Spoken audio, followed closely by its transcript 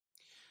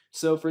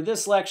So for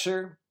this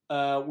lecture,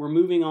 we're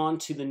moving on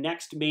to the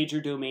next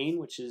major domain,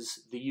 which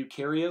is the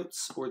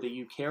eukaryotes or the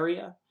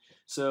eukarya.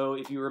 So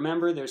if you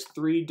remember, there's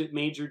three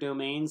major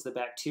domains: the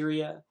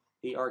bacteria,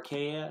 the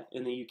archaea,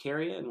 and the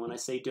eukarya. And when I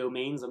say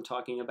domains, I'm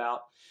talking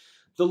about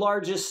the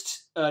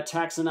largest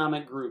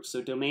taxonomic group.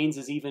 So domains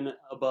is even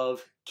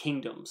above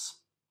kingdoms.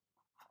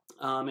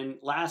 In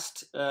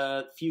last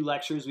few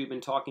lectures, we've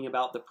been talking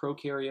about the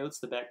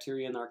prokaryotes, the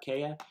bacteria and the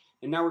archaea.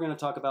 And now we're going to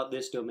talk about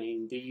this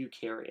domain, the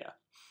eukarya.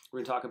 We're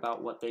going to talk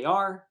about what they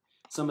are,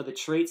 some of the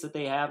traits that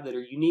they have that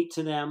are unique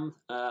to them,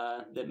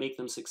 that make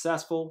them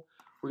successful.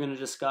 We're going to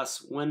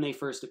discuss when they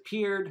first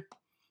appeared,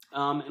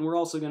 and we're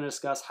also going to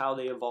discuss how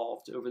they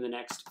evolved over the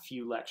next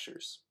few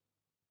lectures.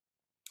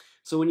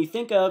 So when you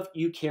think of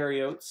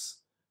eukaryotes,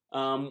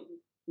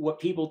 what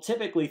people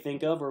typically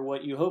think of, or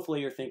what you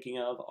hopefully are thinking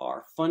of,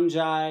 are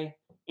fungi,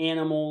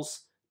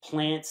 animals,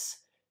 plants,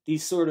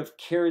 these sort of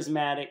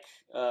charismatic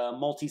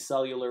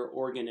multicellular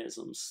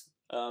organisms.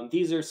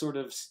 These are sort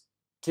of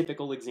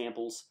typical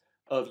examples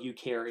of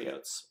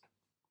eukaryotes.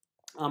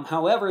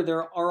 However,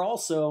 there are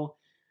also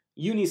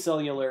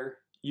unicellular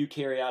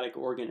eukaryotic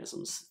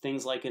organisms,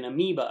 things like an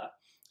amoeba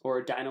or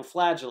a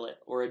dinoflagellate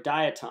or a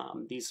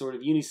diatom. These sort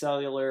of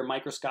unicellular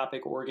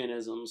microscopic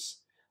organisms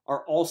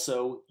are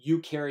also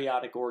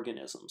eukaryotic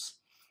organisms.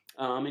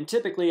 And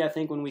typically, I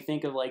think when we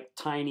think of like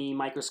tiny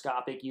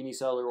microscopic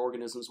unicellular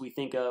organisms, we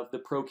think of the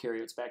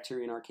prokaryotes,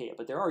 bacteria and archaea.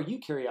 But there are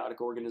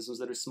eukaryotic organisms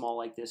that are small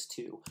like this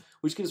too,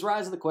 which gives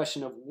rise to the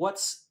question of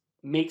what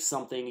makes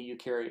something a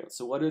eukaryote.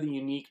 So what are the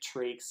unique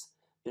traits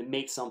that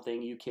make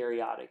something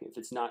eukaryotic if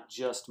it's not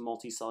just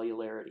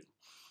multicellularity?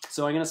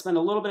 So I'm going to spend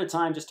a little bit of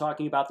time just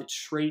talking about the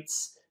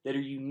traits that are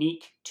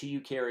unique to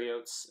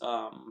eukaryotes,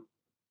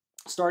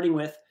 starting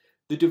with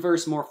the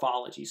diverse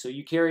morphology. So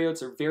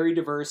eukaryotes are very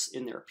diverse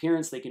in their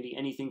appearance. They can be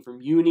anything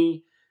from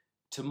uni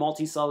to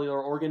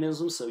multicellular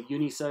organisms, so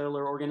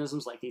unicellular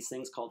organisms like these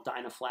things called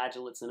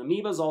dinoflagellates and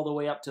amoebas, all the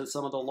way up to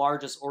some of the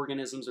largest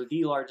organisms or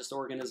the largest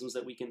organisms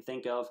that we can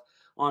think of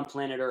on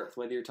planet Earth,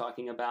 whether you're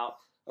talking about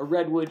a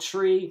redwood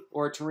tree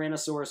or a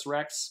Tyrannosaurus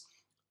rex.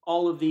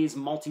 All of these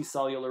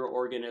multicellular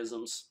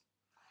organisms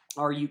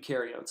are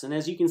eukaryotes. And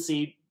as you can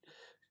see,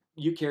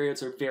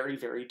 eukaryotes are very,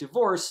 very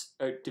diverse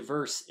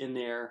in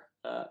their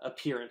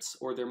appearance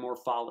or their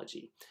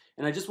morphology.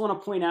 And I just want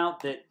to point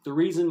out that the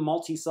reason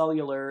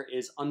multicellular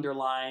is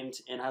underlined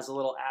and has a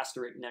little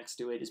asterisk next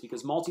to it is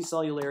because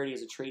multicellularity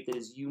is a trait that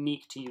is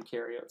unique to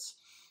eukaryotes.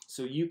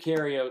 So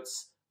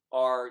eukaryotes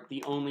are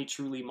the only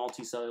truly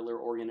multicellular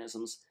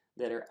organisms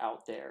that are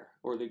out there,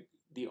 or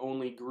the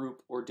only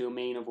group or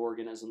domain of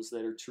organisms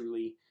that are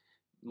truly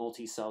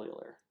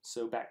multicellular.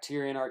 So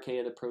bacteria and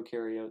archaea, the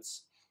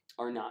prokaryotes,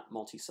 are not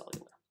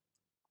multicellular.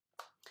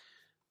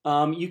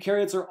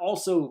 Eukaryotes are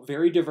also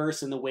very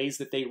diverse in the ways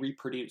that they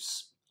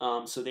reproduce.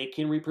 So they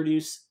can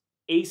reproduce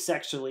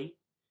asexually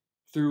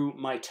through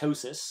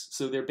mitosis.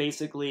 So they're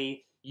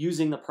basically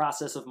using the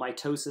process of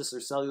mitosis or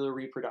cellular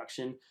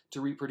reproduction to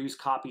reproduce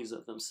copies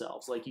of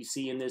themselves, like you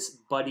see in this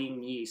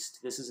budding yeast.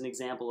 This is an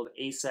example of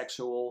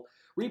asexual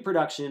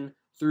reproduction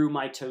through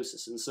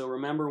mitosis. And so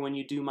remember, when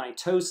you do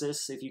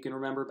mitosis, if you can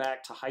remember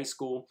back to high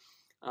school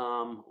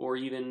or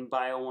even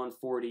Bio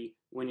 140,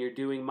 when you're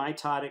doing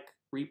mitotic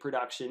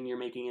reproduction, you're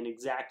making an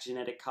exact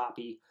genetic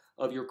copy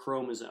of your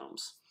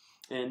chromosomes.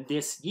 And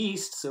this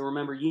yeast, so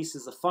remember, yeast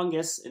is a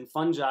fungus, and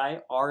fungi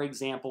are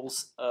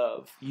examples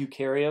of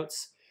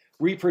eukaryotes,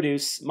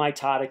 reproduce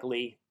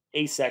mitotically,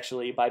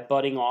 asexually, by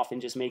budding off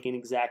and just making an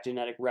exact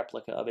genetic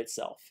replica of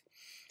itself.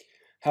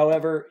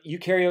 However,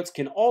 eukaryotes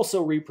can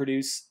also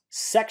reproduce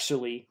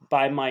sexually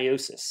by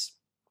meiosis.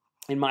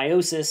 And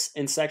meiosis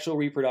and sexual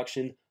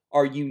reproduction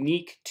are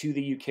unique to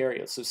the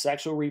eukaryotes. So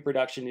sexual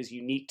reproduction is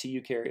unique to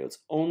eukaryotes.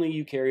 Only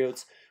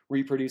eukaryotes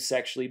reproduce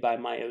sexually by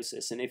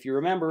meiosis. And if you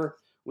remember,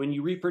 when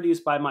you reproduce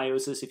by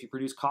meiosis, if you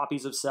produce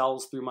copies of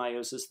cells through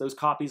meiosis, those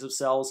copies of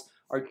cells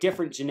are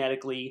different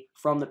genetically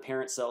from the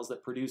parent cells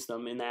that produce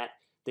them, in that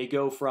they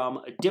go from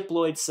a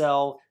diploid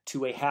cell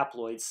to a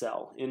haploid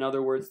cell. In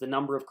other words, the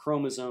number of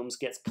chromosomes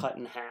gets cut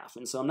in half.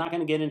 And so I'm not going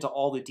to get into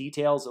all the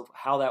details of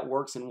how that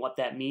works and what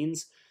that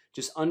means.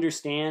 Just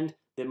understand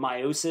that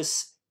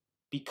meiosis,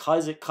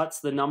 because it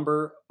cuts the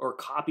number or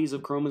copies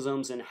of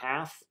chromosomes in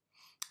half,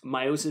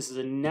 meiosis is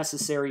a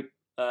necessary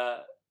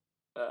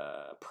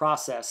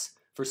process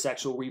for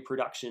sexual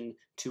reproduction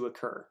to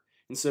occur.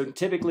 And so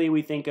typically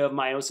we think of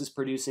meiosis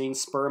producing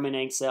sperm and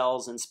egg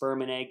cells, and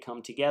sperm and egg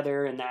come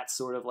together, and that's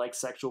sort of like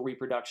sexual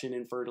reproduction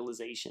and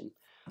fertilization.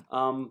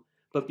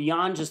 But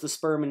beyond just the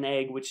sperm and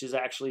egg, which is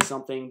actually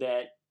something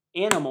that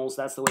animals,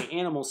 that's the way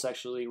animals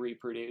sexually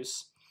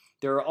reproduce,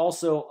 there are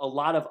also a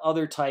lot of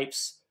other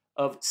types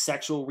of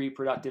sexual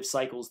reproductive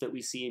cycles that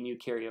we see in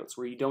eukaryotes,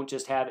 where you don't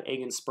just have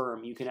egg and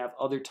sperm. You can have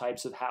other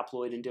types of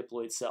haploid and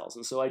diploid cells.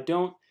 And so I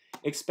don't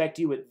expect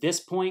you at this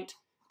point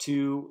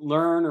to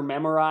learn or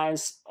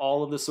memorize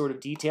all of the sort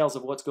of details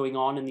of what's going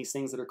on in these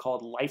things that are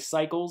called life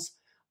cycles,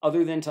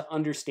 other than to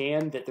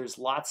understand that there's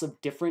lots of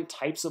different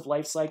types of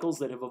life cycles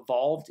that have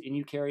evolved in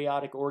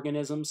eukaryotic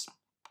organisms.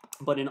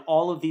 But in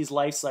all of these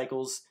life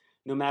cycles,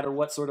 no matter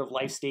what sort of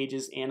life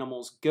stages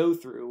animals go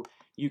through,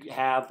 you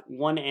have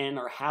 1N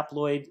or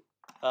haploid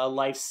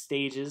life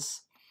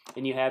stages,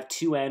 and you have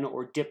 2N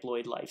or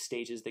diploid life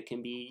stages that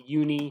can be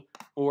uni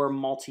or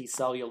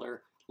multicellular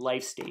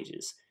life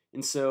stages.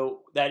 And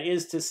so that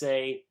is to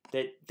say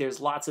that there's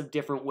lots of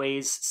different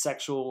ways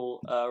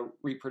sexual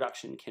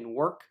reproduction can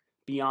work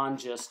beyond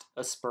just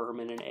a sperm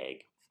and an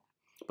egg.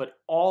 But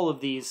all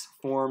of these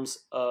forms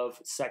of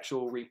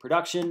sexual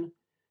reproduction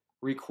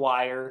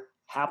require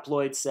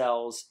haploid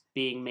cells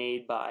being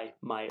made by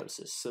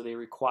meiosis. So they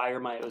require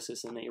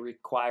meiosis, and they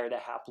require the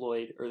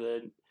haploid or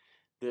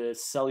the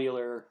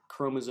cellular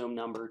chromosome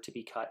number to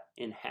be cut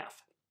in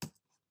half.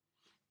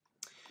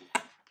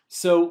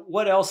 So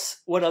what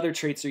else? What other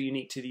traits are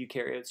unique to the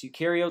eukaryotes?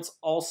 Eukaryotes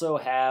also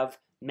have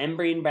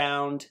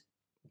membrane-bound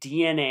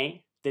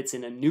DNA that's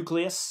in a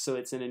nucleus, so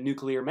it's in a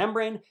nuclear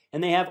membrane,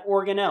 and they have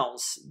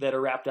organelles that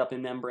are wrapped up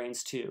in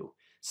membranes too.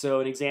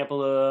 So an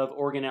example of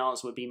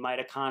organelles would be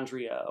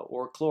mitochondria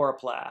or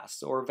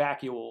chloroplasts or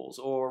vacuoles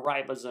or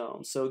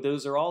ribosomes. So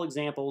those are all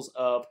examples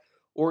of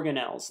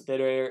organelles that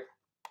are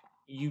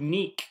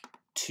unique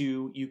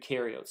to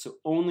eukaryotes. So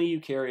only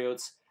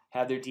eukaryotes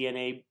have their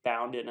DNA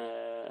bound in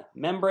a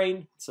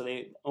membrane. So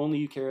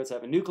only eukaryotes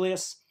have a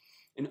nucleus,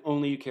 and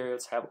only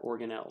eukaryotes have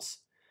organelles.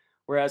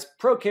 Whereas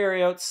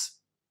prokaryotes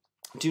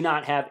do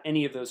not have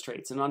any of those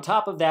traits. And on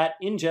top of that,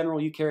 in general,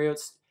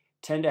 eukaryotes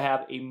tend to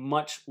have a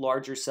much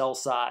larger cell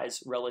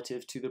size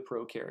relative to the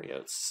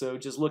prokaryotes. So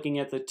just looking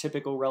at the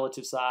typical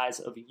relative size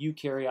of a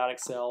eukaryotic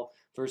cell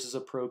versus a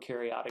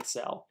prokaryotic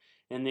cell.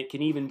 And it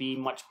can even be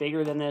much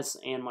bigger than this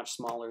and much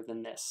smaller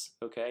than this,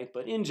 okay?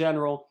 But in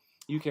general,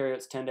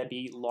 eukaryotes tend to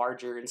be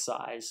larger in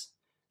size,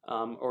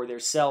 or their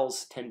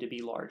cells tend to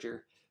be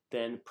larger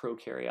than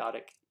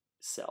prokaryotic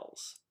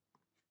cells.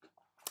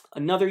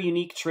 Another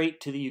unique trait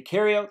to the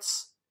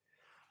eukaryotes,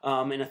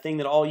 and a thing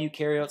that all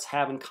eukaryotes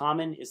have in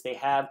common, is they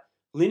have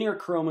linear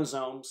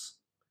chromosomes,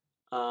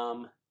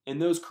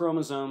 and those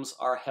chromosomes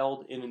are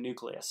held in a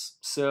nucleus.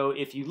 So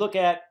if you look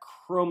at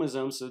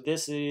chromosomes, so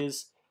this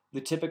is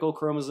the typical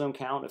chromosome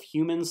count of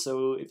humans.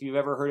 So if you've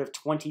ever heard of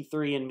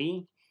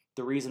 23andMe,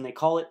 the reason they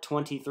call it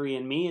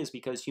 23andMe is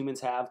because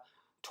humans have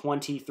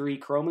 23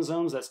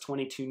 chromosomes. That's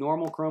 22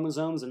 normal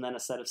chromosomes and then a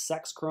set of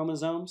sex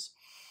chromosomes.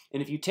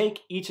 And if you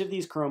take each of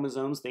these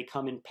chromosomes, they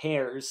come in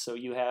pairs. So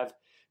you have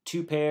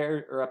a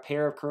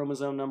pair of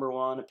chromosome number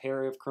 1, a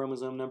pair of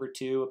chromosome number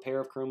 2, a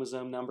pair of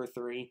chromosome number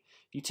 3.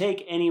 If you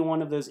take any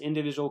one of those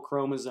individual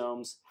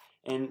chromosomes,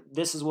 and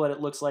this is what it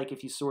looks like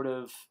if you sort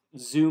of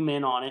zoom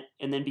in on it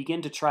and then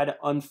begin to try to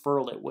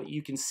unfurl it, what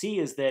you can see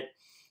is that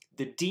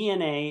the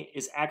DNA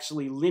is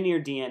actually linear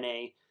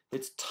DNA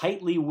that's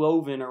tightly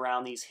woven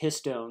around these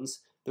histones.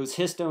 Those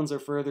histones are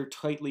further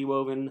tightly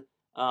woven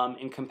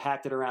and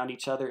compacted around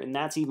each other, and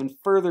that's even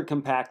further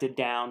compacted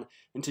down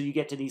until you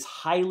get to these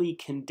highly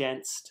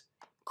condensed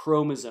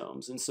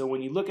chromosomes. And so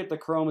when you look at the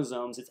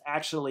chromosomes, it's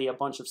actually a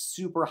bunch of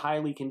super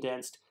highly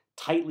condensed,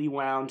 tightly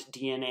wound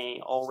DNA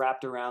all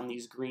wrapped around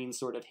these green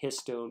sort of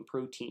histone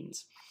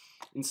proteins.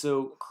 And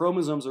so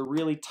chromosomes are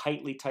really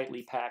tightly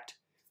packed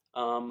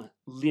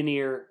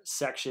linear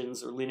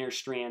sections or linear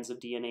strands of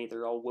DNA.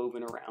 They're all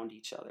woven around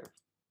each other.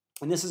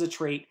 And this is a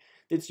trait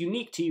that's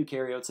unique to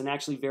eukaryotes and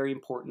actually very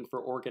important for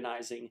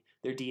organizing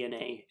their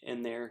DNA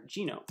and their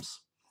genomes.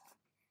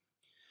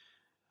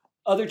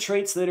 Other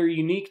traits that are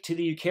unique to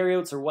the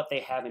eukaryotes are what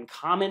they have in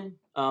common.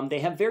 They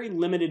have very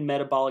limited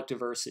metabolic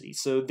diversity.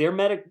 So their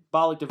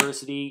metabolic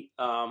diversity,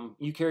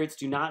 eukaryotes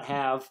do not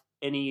have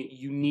any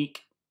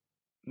unique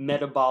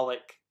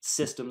metabolic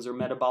systems or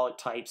metabolic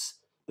types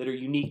that are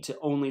unique to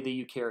only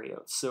the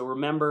eukaryotes. So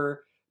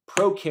remember,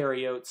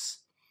 prokaryotes,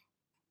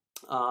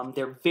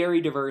 they're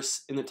very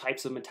diverse in the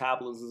types of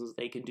metabolisms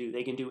they can do.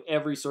 They can do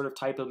every sort of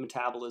type of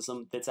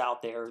metabolism that's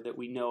out there that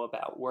we know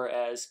about,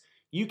 whereas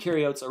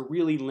eukaryotes are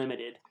really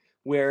limited,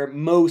 where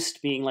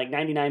most, being like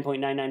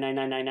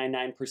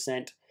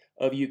 99.9999999%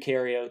 of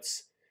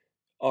eukaryotes,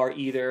 are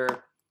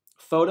either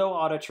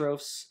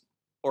photoautotrophs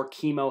or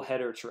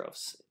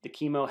chemoheterotrophs. The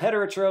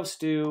chemoheterotrophs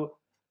do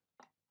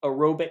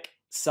aerobic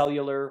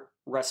cellular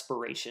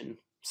respiration.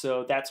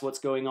 So that's what's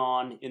going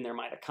on in their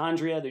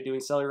mitochondria. They're doing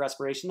cellular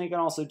respiration. They can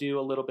also do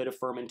a little bit of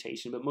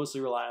fermentation, but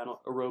mostly rely on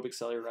aerobic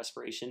cellular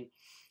respiration.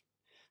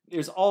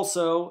 There's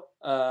also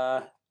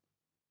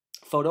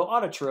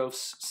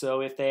photoautotrophs.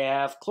 So if they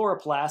have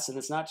chloroplasts, and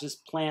it's not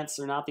just plants,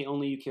 they're not the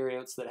only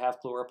eukaryotes that have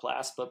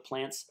chloroplasts, but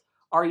plants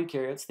are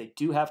eukaryotes. They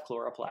do have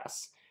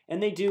chloroplasts.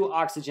 And they do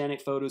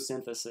oxygenic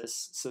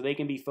photosynthesis, so they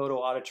can be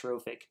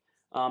photoautotrophic.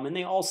 And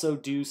they also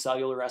do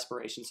cellular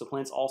respiration. So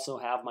plants also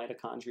have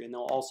mitochondria, and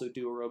they'll also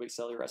do aerobic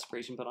cellular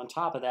respiration. But on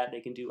top of that,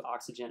 they can do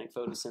oxygenic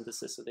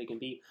photosynthesis, so they can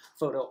be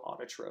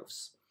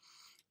photoautotrophs.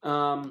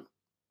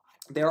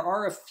 There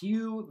are a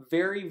few,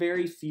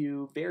 very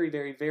few rare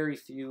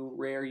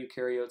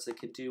eukaryotes that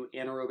can do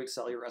anaerobic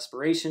cellular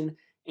respiration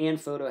and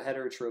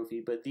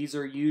photoheterotrophy, but these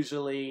are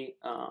usually,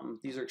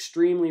 these are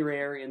extremely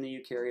rare in the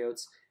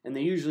eukaryotes, and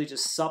they usually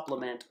just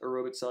supplement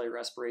aerobic cellular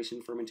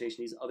respiration, fermentation,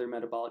 these other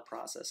metabolic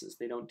processes.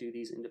 They don't do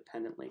these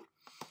independently.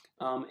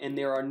 And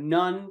there are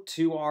none,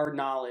 to our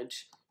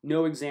knowledge,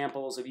 no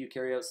examples of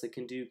eukaryotes that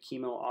can do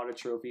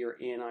chemoautotrophy or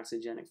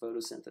anoxygenic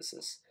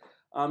photosynthesis.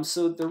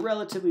 So they're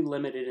relatively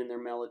limited in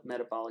their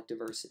metabolic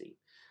diversity.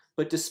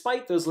 But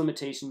despite those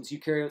limitations,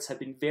 eukaryotes have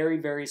been very,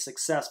 very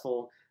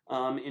successful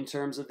in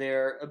terms of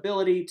their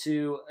ability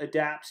to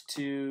adapt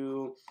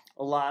to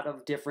a lot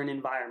of different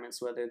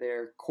environments, whether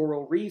they're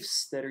coral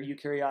reefs that are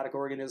eukaryotic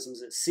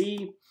organisms at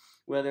sea,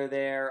 whether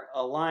they're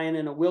a lion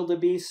and a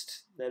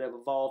wildebeest that have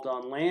evolved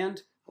on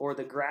land, or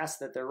the grass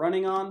that they're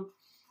running on,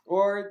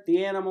 or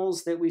the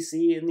animals that we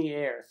see in the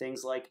air,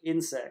 things like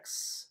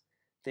insects,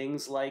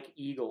 things like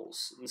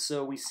eagles. And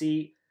so we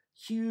see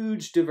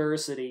huge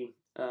diversity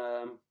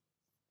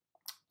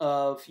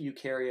of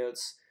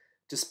eukaryotes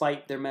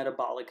despite their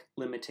metabolic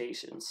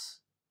limitations.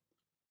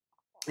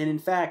 And in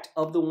fact,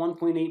 of the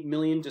 1.8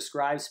 million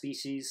described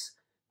species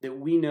that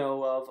we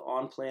know of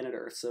on planet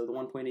Earth, so the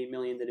 1.8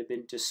 million that have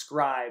been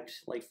described,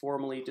 like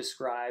formally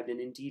described and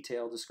in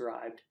detail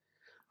described,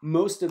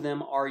 most of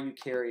them are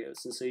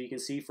eukaryotes. And so you can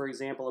see, for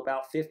example,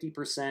 about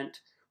 50%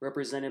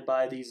 represented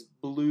by these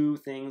blue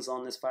things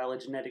on this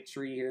phylogenetic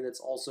tree here that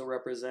also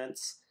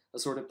represents a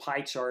sort of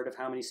pie chart of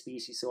how many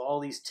species. So all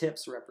these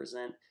tips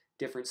represent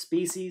different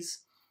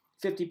species.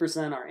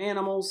 50% are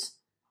animals.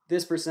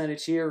 This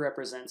percentage here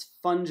represents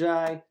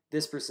fungi.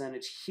 This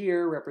percentage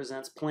here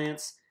represents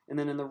plants. And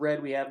then in the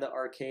red, we have the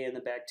archaea and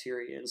the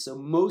bacteria. And so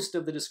most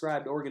of the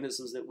described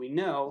organisms that we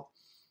know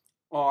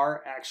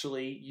are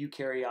actually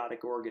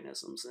eukaryotic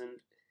organisms. And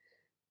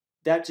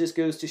that just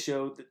goes to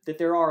show that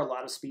there are a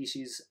lot of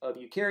species of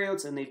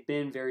eukaryotes, and they've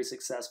been very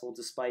successful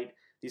despite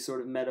these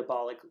sort of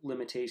metabolic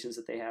limitations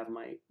that they have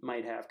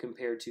might have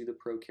compared to the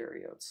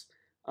prokaryotes.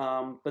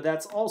 But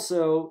that's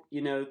also,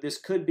 this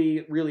could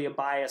be really a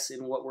bias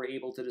in what we're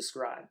able to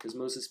describe, because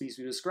most of the species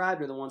we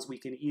described are the ones we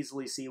can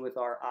easily see with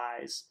our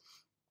eyes.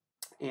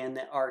 And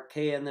the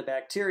archaea and the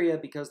bacteria,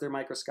 because they're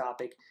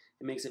microscopic,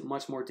 it makes it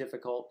much more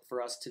difficult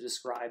for us to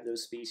describe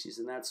those species.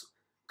 And that's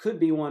could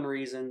be one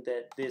reason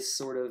that this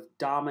sort of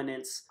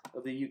dominance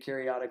of the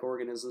eukaryotic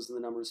organisms and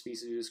the number of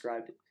species we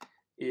described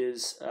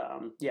is,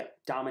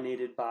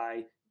 dominated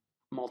by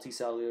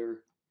multicellular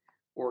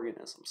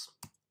organisms.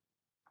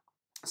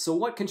 So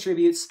what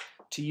contributes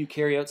to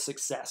eukaryote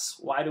success?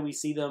 Why do we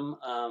see them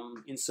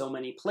in so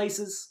many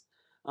places?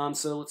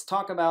 So let's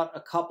talk about a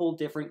couple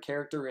different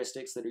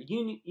characteristics that are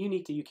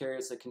unique to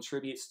eukaryotes that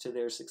contributes to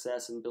their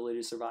success and ability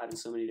to survive in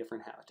so many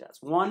different habitats.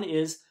 One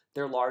is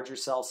their larger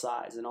cell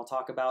size, and I'll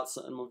talk about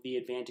some of the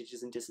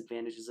advantages and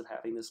disadvantages of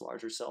having this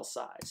larger cell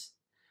size.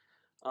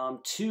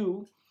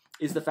 Two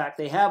is the fact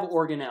they have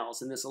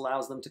organelles, and this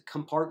allows them to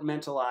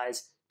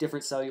compartmentalize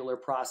different cellular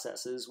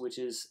processes, which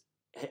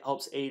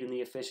helps aid in the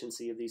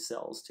efficiency of these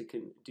cells to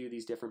do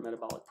these different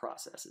metabolic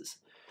processes.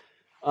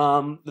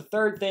 The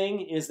third thing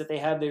is that they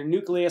have their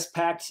nucleus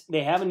packed,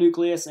 they have a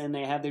nucleus and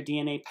they have their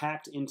DNA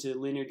packed into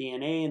linear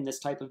DNA, and this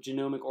type of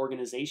genomic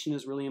organization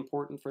is really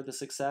important for the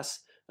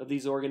success of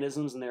these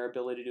organisms and their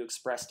ability to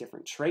express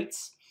different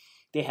traits.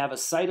 They have a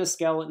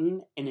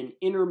cytoskeleton and an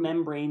inner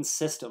membrane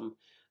system.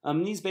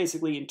 These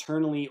basically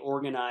internally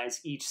organize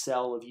each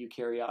cell of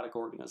eukaryotic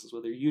organisms,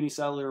 whether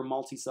unicellular or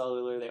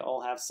multicellular. They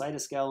all have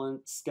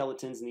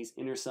cytoskeletons and these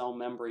inner cell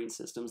membrane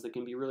systems that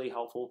can be really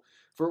helpful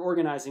for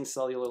organizing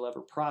cellular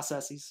level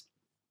processes.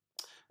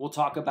 We'll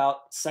talk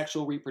about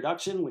sexual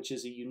reproduction, which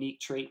is a unique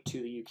trait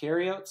to the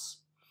eukaryotes.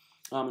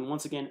 And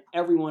once again,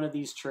 every one of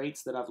these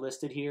traits that I've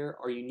listed here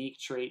are unique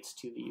traits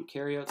to the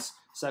eukaryotes.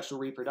 Sexual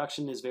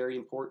reproduction is very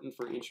important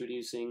for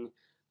introducing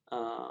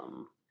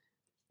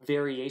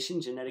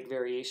genetic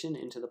variation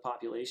into the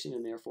population,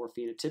 and therefore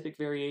phenotypic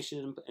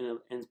variation,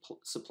 and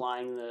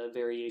supplying the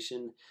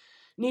variation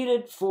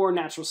needed for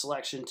natural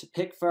selection to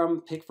pick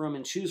from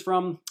and choose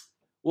from.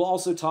 We'll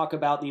also talk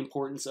about the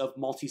importance of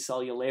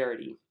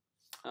multicellularity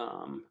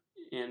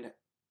and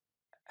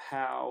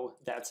how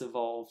that's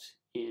evolved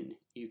in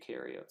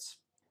eukaryotes.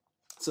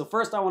 So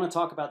first I want to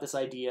talk about this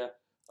idea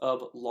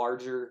of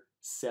larger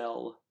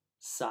cell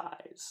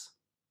size.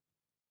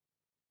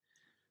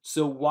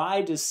 So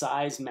why does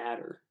size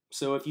matter?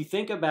 So if you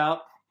think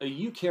about a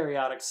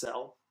eukaryotic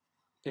cell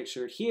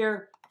pictured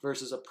here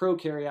versus a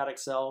prokaryotic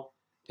cell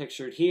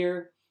pictured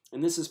here,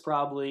 and this is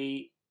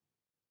probably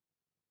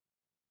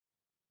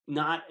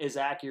not as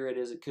accurate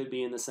as it could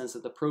be in the sense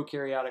that the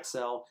prokaryotic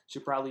cell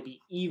should probably be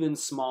even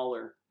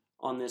smaller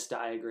on this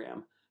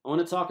diagram. I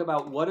want to talk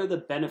about what are the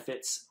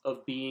benefits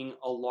of being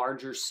a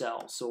larger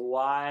cell. So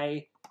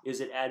why is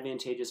it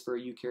advantageous for a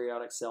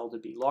eukaryotic cell to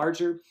be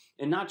larger?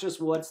 And not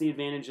just what's the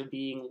advantage of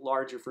being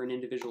larger for an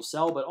individual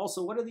cell, but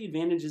also what are the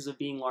advantages of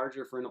being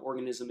larger for an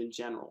organism in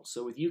general?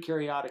 So with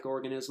eukaryotic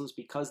organisms,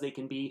 because they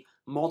can be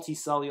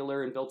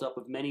multicellular and built up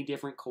of many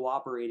different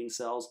cooperating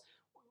cells,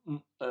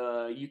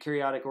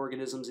 eukaryotic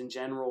organisms in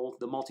general,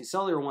 the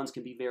multicellular ones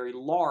can be very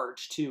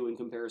large too in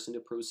comparison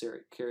to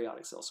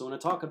prokaryotic cells. So I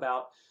want to talk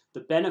about the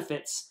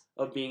benefits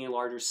of being a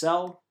larger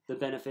cell, the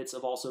benefits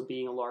of also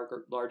being a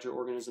larger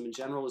organism in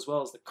general, as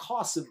well as the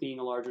costs of being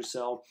a larger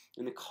cell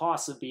and the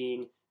costs of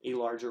being a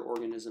larger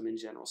organism in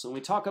general. So when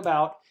we talk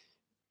about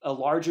a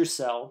larger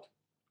cell,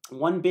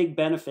 One big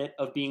benefit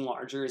of being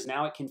larger is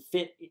now it can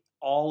fit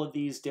all of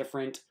these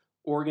different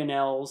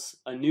organelles,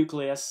 a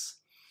nucleus,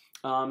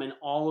 and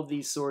all of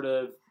these sort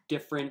of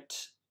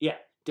different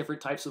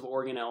types of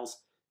organelles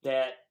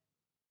that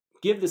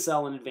give the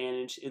cell an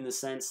advantage in the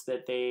sense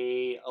that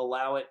they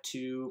allow it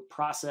to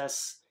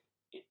process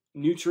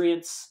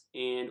nutrients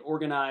and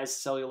organize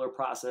cellular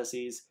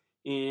processes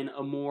in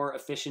a more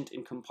efficient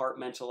and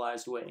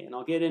compartmentalized way. And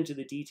I'll get into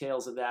the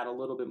details of that a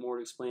little bit more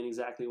to explain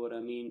exactly what I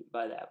mean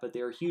by that. But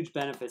there are huge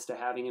benefits to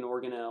having an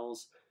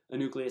organelles, a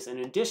nucleus. And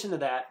in addition to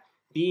that,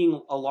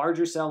 being a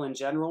larger cell in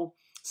general,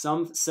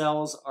 some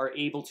cells are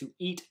able to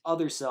eat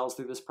other cells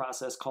through this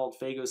process called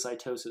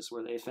phagocytosis,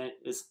 where they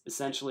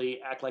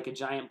essentially act like a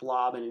giant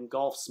blob and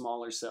engulf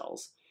smaller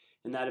cells.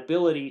 And that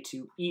ability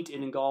to eat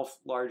and engulf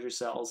larger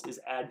cells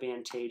is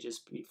advantageous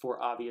for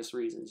obvious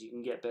reasons. You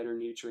can get better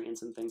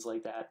nutrients and things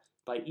like that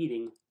by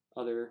eating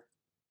other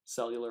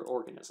cellular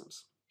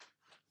organisms.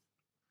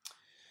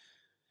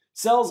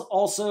 Cells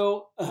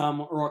also,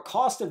 or a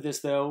cost of this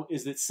though,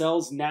 is that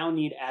cells now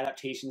need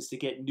adaptations to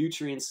get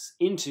nutrients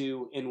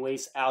into and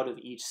waste out of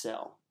each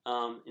cell.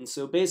 And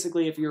so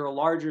basically if you're a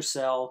larger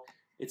cell,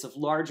 it's a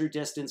larger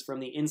distance from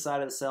the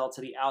inside of the cell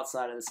to the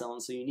outside of the cell.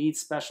 And so you need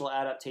special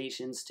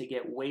adaptations to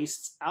get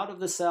wastes out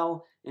of the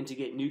cell and to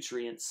get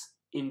nutrients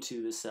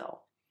into the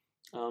cell.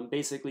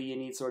 Basically, you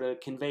need sort of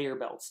conveyor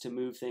belts to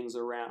move things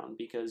around,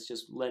 because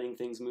just letting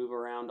things move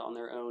around on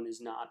their own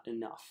is not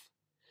enough.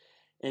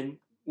 And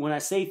when I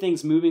say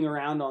things moving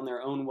around on their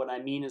own, what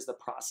I mean is the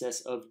process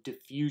of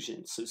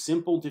diffusion. So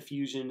simple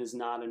diffusion is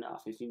not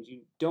enough. If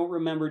you don't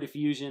remember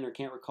diffusion or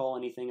can't recall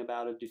anything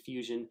about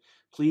diffusion,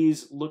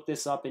 please look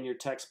this up in your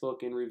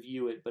textbook and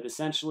review it. But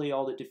essentially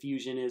all that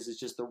diffusion is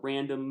just the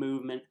random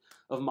movement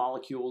of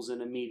molecules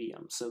in a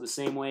medium. So the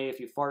same way if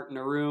you fart in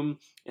a room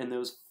and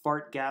those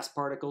fart gas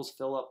particles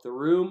fill up the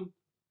room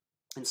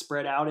and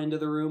spread out into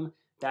the room,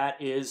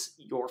 that is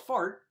your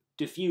fart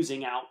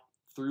diffusing out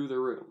through the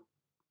room.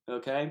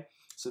 Okay?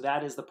 So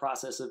that is the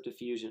process of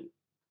diffusion.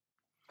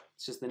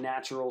 It's just the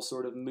natural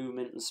sort of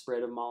movement and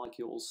spread of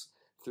molecules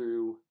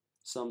through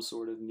some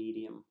sort of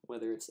medium,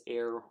 whether it's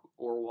air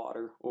or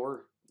water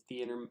or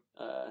the inner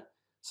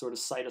sort of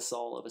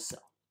cytosol of a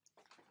cell.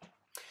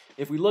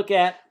 If we look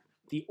at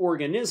the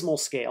organismal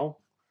scale,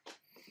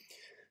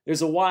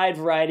 there's a wide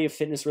variety of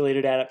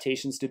fitness-related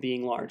adaptations to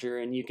being larger,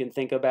 and you can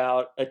think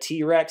about a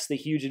T-Rex, the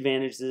huge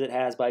advantages it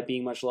has by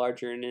being much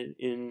larger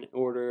in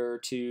order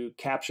to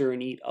capture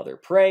and eat other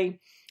prey,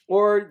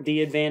 or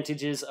the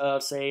advantages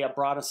of, say, a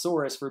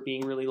brontosaurus for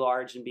being really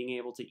large and being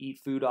able to eat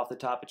food off the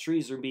top of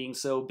trees, or being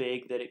so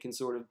big that it can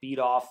sort of beat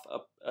off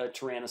a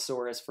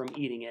tyrannosaurus from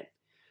eating it.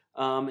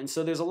 And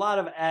so there's a lot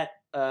of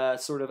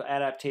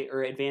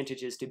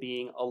advantages to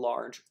being a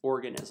large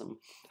organism.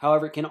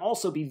 However, it can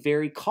also be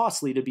very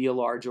costly to be a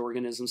large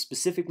organism,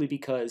 specifically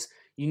because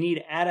you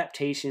need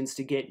adaptations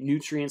to get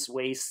nutrients,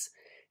 wastes,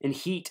 and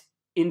heat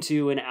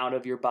into and out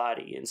of your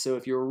body. And so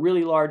if you're a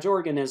really large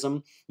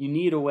organism, you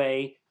need a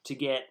way to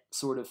get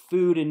sort of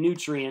food and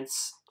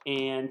nutrients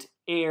and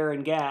air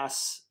and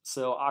gas,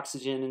 so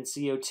oxygen and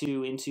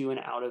CO2, into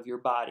and out of your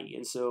body.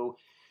 And so,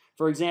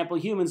 for example,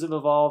 humans have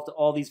evolved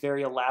all these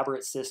very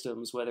elaborate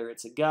systems, whether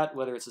it's a gut,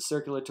 whether it's a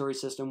circulatory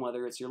system,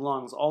 whether it's your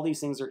lungs. All these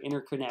things are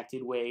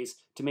interconnected ways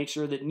to make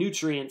sure that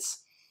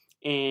nutrients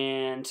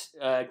and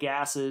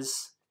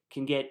gases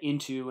can get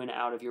into and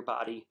out of your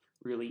body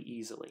really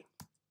easily.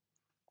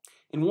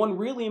 And one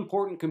really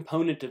important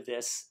component of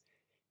this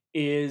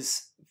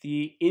is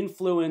the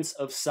influence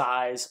of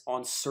size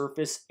on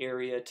surface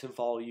area to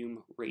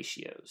volume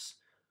ratios.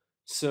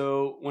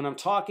 So when I'm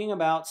talking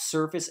about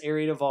surface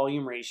area to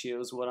volume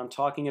ratios, what I'm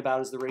talking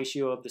about is the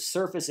ratio of the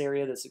surface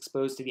area that's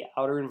exposed to the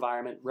outer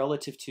environment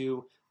relative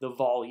to the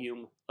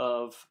volume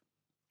of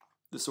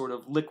the sort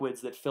of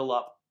liquids that fill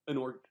up an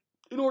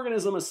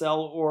organism, a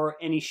cell, or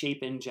any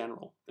shape in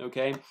general.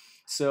 Okay,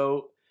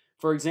 so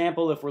for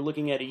example, if we're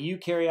looking at a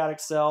eukaryotic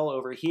cell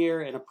over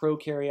here and a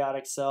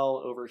prokaryotic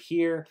cell over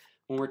here,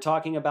 when we're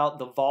talking about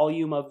the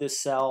volume of this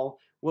cell,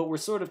 what we're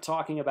sort of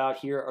talking about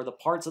here are the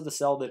parts of the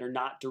cell that are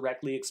not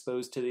directly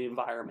exposed to the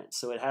environment.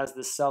 So it has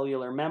this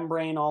cellular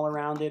membrane all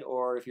around it,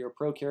 or if you're a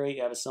prokaryote,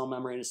 you have a cell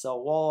membrane, a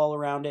cell wall all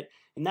around it,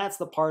 and that's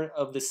the part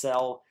of the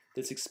cell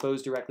that's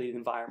exposed directly to the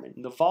environment.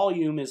 And the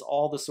volume is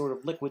all the sort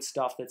of liquid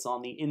stuff that's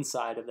on the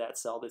inside of that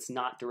cell that's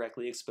not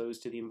directly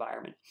exposed to the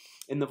environment.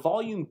 And the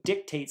volume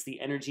dictates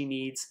the energy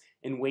needs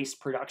and waste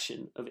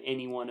production of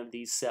any one of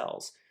these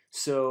cells.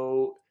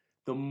 So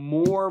the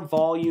more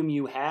volume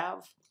you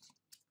have,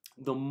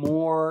 the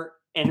more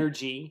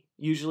energy,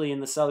 usually in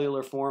the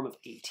cellular form of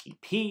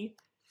ATP,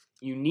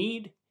 you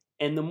need,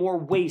 and the more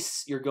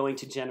waste you're going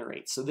to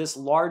generate. So this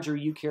larger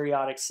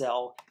eukaryotic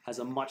cell has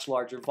a much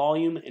larger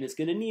volume, and it's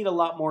going to need a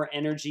lot more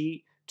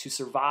energy to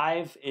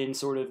survive and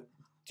sort of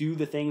do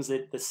the things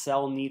that the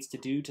cell needs to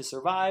do to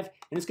survive,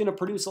 and it's going to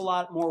produce a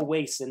lot more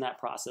waste in that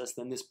process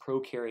than this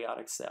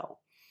prokaryotic cell.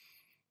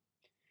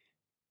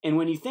 And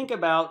when you think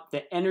about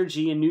the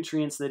energy and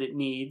nutrients that it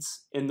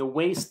needs and the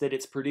waste that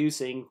it's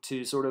producing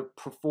to sort of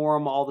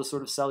perform all the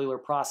sort of cellular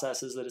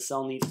processes that a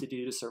cell needs to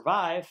do to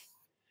survive,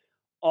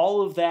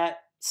 all of that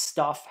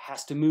stuff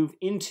has to move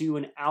into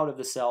and out of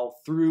the cell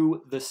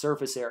through the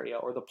surface area,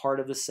 or the part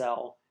of the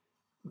cell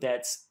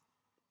that's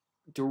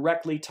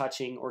directly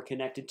touching or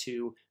connected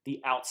to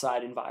the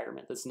outside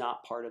environment that's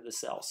not part of the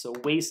cell. So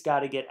waste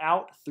got to get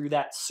out through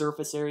that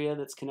surface area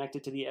that's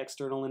connected to the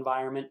external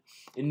environment,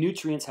 and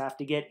nutrients have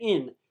to get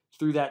in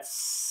through that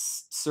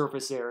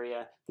surface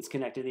area that's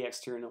connected to the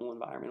external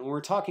environment. When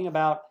we're talking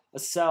about a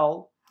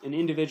cell, an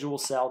individual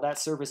cell, that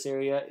surface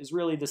area is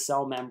really the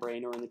cell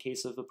membrane, or in the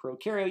case of the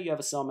prokaryote, you have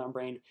a cell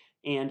membrane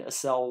and a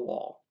cell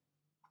wall.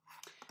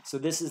 So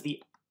this is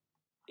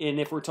and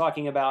if we're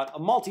talking about a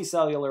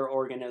multicellular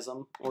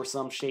organism or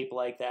some shape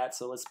like that,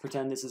 so let's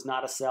pretend this is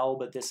not a cell,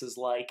 but this is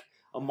like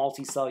a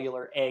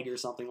multicellular egg or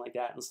something like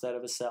that instead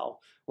of a cell.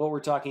 What we're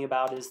talking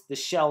about is the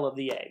shell of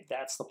the egg.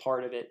 That's the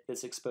part of it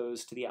that's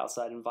exposed to the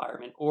outside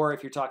environment. Or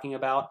if you're talking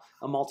about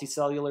a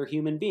multicellular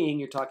human being,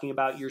 you're talking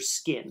about your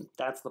skin.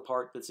 That's the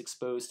part that's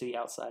exposed to the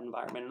outside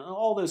environment. And in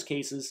all those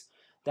cases,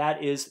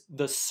 that is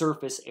the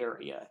surface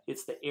area.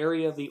 It's the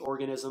area of the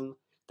organism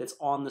that's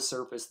on the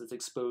surface that's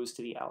exposed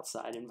to the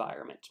outside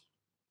environment.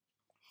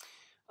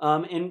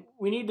 And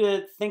we need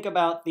to think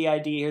about the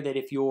idea here that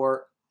if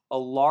you're a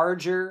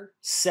larger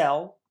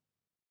cell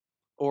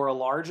or a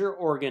larger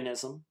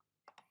organism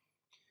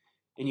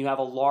and you have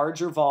a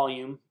larger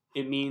volume,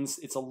 it means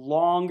it's a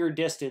longer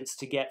distance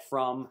to get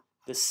from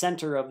the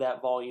center of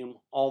that volume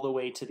all the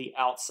way to the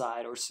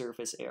outside or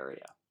surface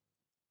area.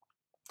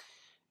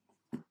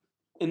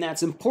 And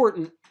that's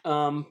important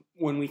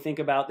when we think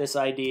about this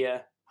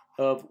idea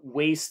of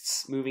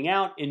wastes moving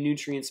out and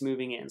nutrients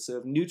moving in. So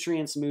if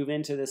nutrients move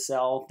into the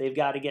cell, they've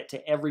got to get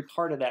to every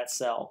part of that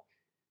cell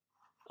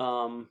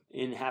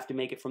and have to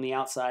make it from the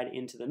outside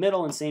into the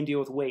middle. And same deal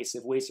with waste.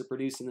 If wastes are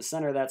produced in the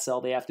center of that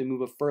cell, they have to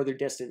move a further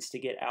distance to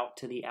get out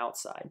to the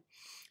outside.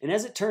 And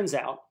as it turns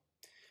out,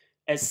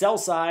 as cell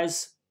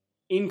size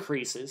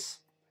increases,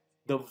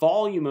 the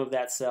volume of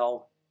that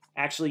cell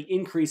actually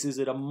increases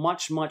at a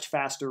much, much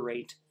faster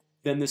rate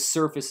than the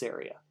surface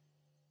area.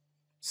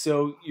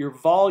 So your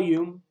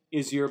volume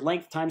is your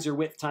length times your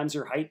width times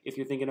your height if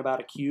you're thinking about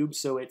a cube.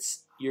 So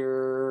it's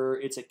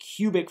a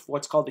cubic,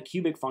 what's called the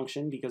cubic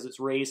function, because it's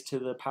raised to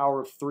the power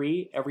of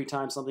 3. Every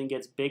time something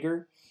gets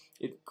bigger,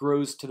 it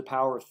grows to the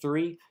power of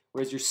 3.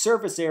 Whereas your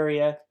surface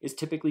area is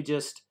typically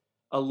just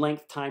a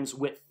length times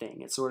width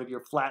thing. It's sort of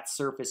your flat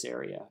surface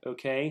area,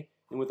 okay?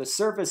 And with a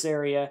surface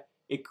area,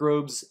 it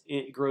grows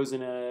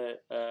in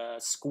a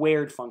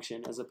squared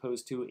function as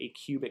opposed to a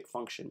cubic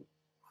function.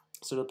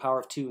 So to the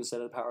power of 2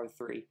 instead of the power of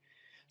 3.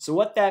 So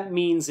what that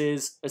means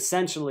is,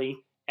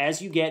 essentially,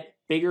 as you get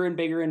bigger and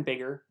bigger and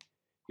bigger,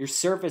 your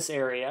surface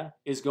area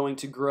is going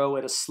to grow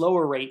at a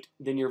slower rate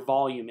than your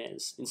volume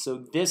is. And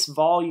so this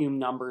volume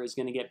number is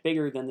going to get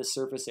bigger than the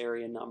surface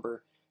area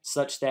number,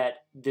 such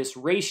that this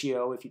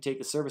ratio, if you take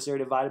the surface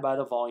area divided by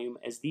the volume,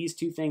 as these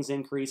two things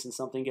increase and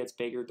something gets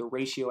bigger, the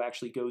ratio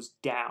actually goes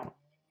down.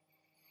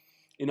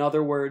 In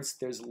other words,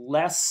 there's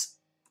less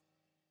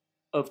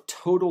of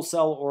total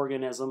cell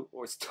organism,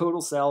 or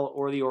total cell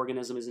or the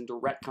organism is in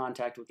direct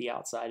contact with the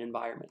outside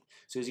environment.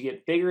 So as you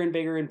get bigger and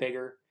bigger and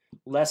bigger,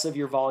 less of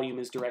your volume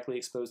is directly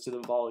exposed to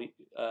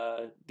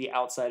the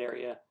outside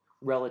area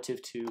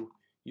relative to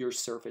your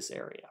surface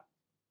area.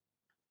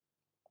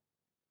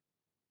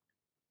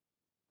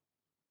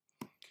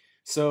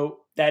 So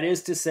that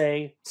is to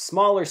say,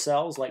 smaller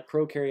cells like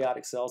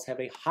prokaryotic cells have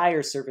a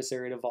higher surface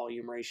area to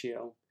volume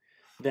ratio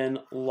than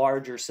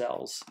larger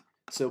cells.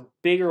 So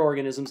bigger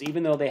organisms,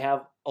 even though they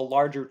have a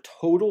larger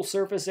total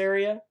surface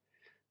area,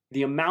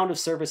 the amount of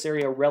surface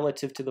area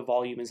relative to the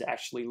volume is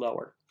actually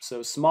lower.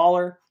 So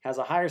smaller has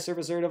a higher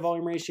surface area to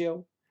volume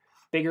ratio,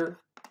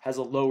 bigger has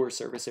a lower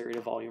surface area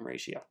to volume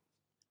ratio.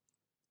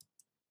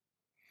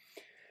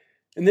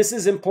 And this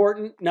is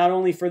important not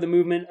only for the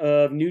movement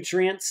of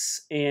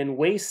nutrients and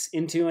waste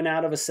into and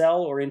out of a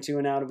cell or into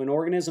and out of an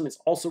organism, it's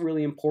also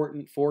really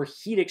important for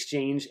heat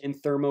exchange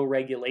and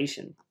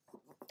thermoregulation.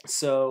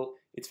 So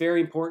it's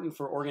very important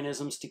for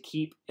organisms to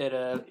keep at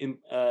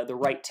the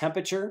right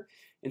temperature.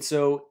 And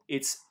so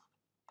it's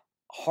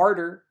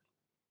harder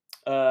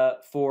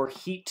for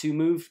heat to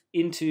move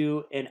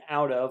into and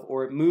out of,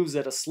 or it moves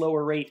at a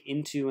slower rate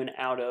into and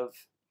out of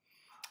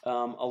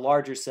a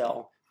larger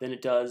cell than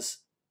it does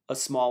a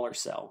smaller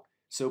cell.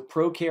 So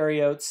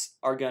prokaryotes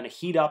are going to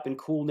heat up and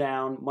cool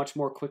down much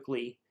more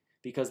quickly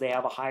because they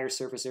have a higher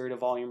surface area to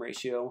volume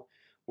ratio,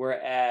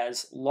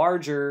 whereas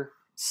larger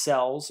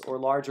cells or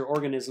larger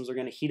organisms are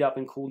going to heat up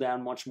and cool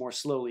down much more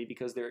slowly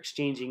because they're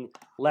exchanging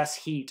less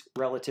heat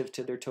relative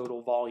to their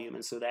total volume.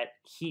 And so that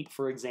heat,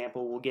 for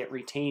example, will get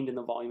retained in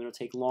the volume. It'll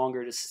take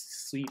longer to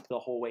sweep the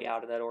whole way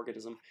out of that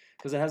organism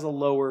because it has a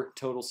lower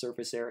total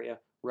surface area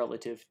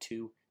relative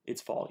to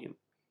its volume.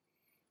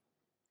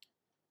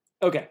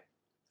 Okay,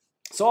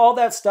 so all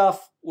that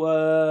stuff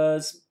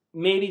was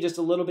maybe just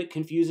a little bit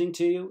confusing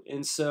to you.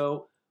 And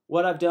so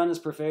what I've done is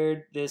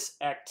prepared this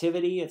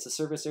activity. It's a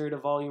surface area to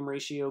volume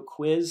ratio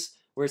quiz,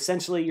 where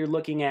essentially you're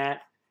looking at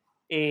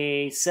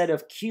a set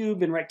of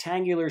cube and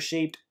rectangular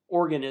shaped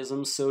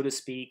organisms, so to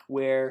speak,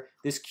 where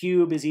this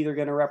cube is either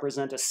going to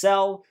represent a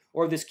cell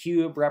or this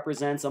cube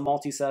represents a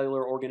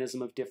multicellular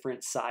organism of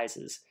different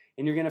sizes.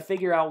 And you're going to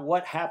figure out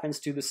what happens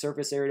to the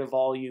surface area to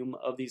volume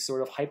of these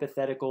sort of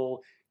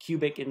hypothetical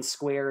cubic and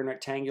square and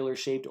rectangular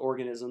shaped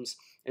organisms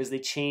as they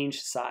change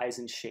size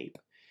and shape.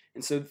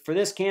 And so for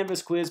this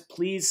Canvas quiz,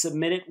 please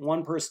submit it,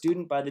 one per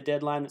student, by the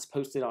deadline that's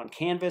posted on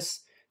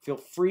Canvas. Feel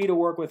free to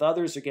work with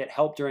others or get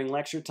help during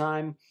lecture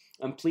time.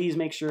 And please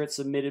make sure it's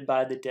submitted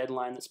by the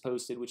deadline that's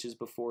posted, which is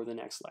before the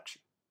next lecture.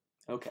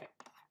 Okay,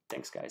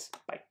 thanks guys,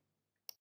 bye.